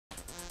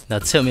Now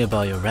tell me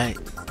about your ride.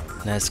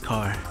 Nice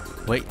car.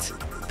 Wait,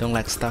 don't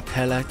like stock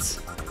headlights?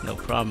 No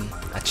problem,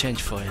 I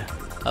change for you.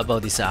 How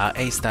about these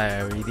RA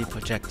style LED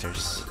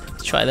projectors?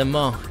 Try them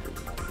on.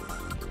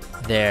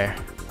 There,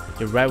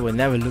 your ride will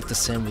never look the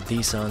same with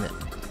these on it.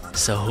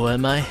 So who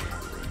am I?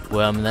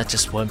 Well, I'm not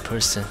just one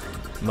person.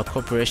 I'm a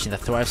corporation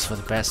that thrives for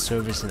the best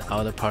service in the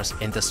auto parts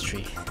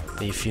industry.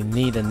 But if you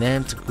need a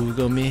name to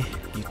Google me,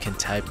 you can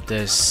type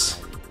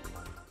this.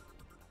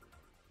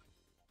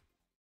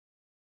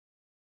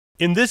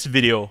 In this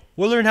video,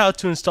 we'll learn how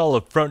to install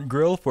a front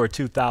grille for a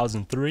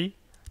 2003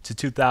 to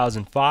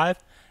 2005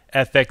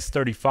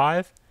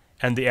 FX35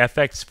 and the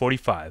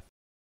FX45.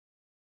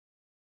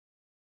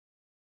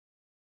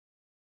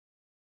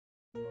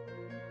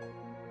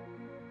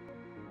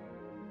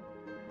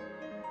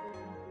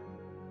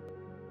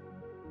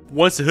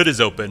 Once the hood is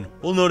open,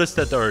 we'll notice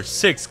that there are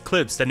 6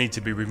 clips that need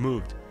to be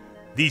removed.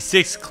 These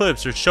 6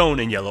 clips are shown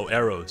in yellow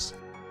arrows.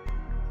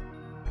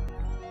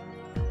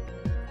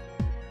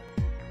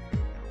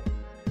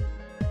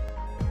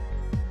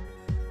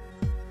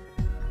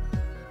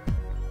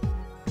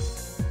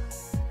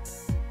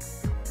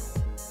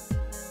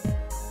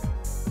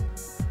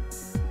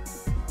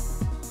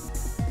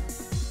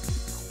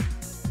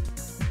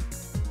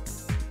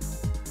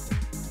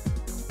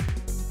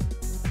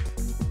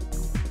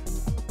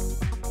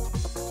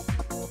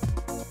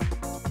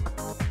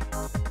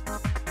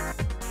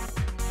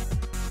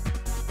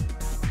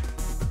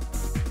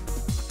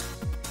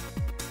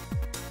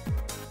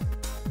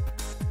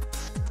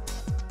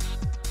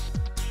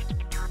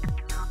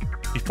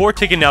 Before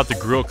taking out the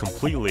grille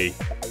completely,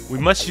 we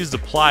must use the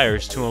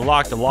pliers to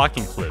unlock the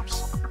locking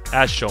clips,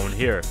 as shown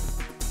here.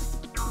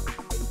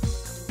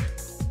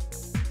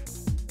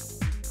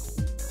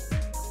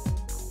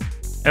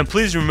 And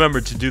please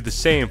remember to do the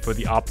same for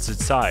the opposite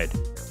side.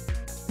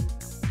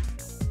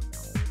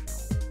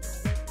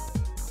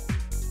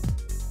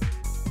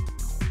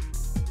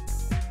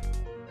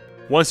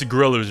 Once the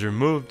grille is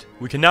removed,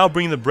 we can now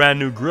bring the brand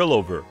new grille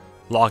over,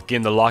 lock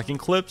in the locking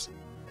clips,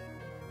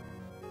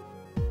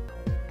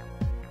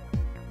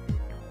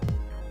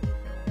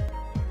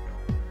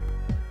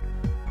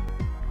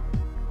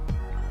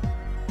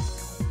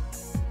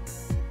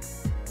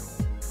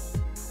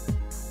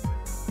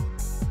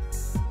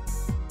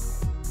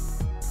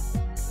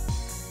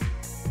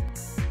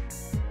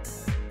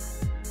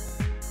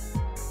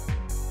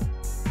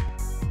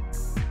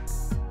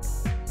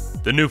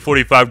 The new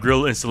 45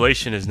 grille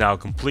installation is now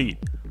complete.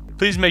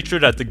 Please make sure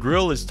that the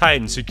grille is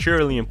tightened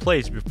securely in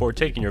place before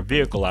taking your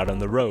vehicle out on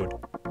the road.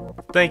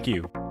 Thank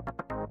you.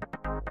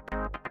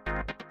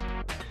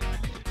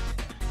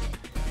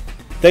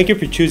 Thank you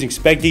for choosing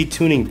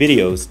Specdtuning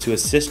videos to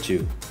assist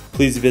you.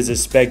 Please visit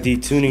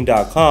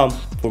specdtuning.com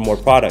for more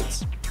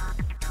products.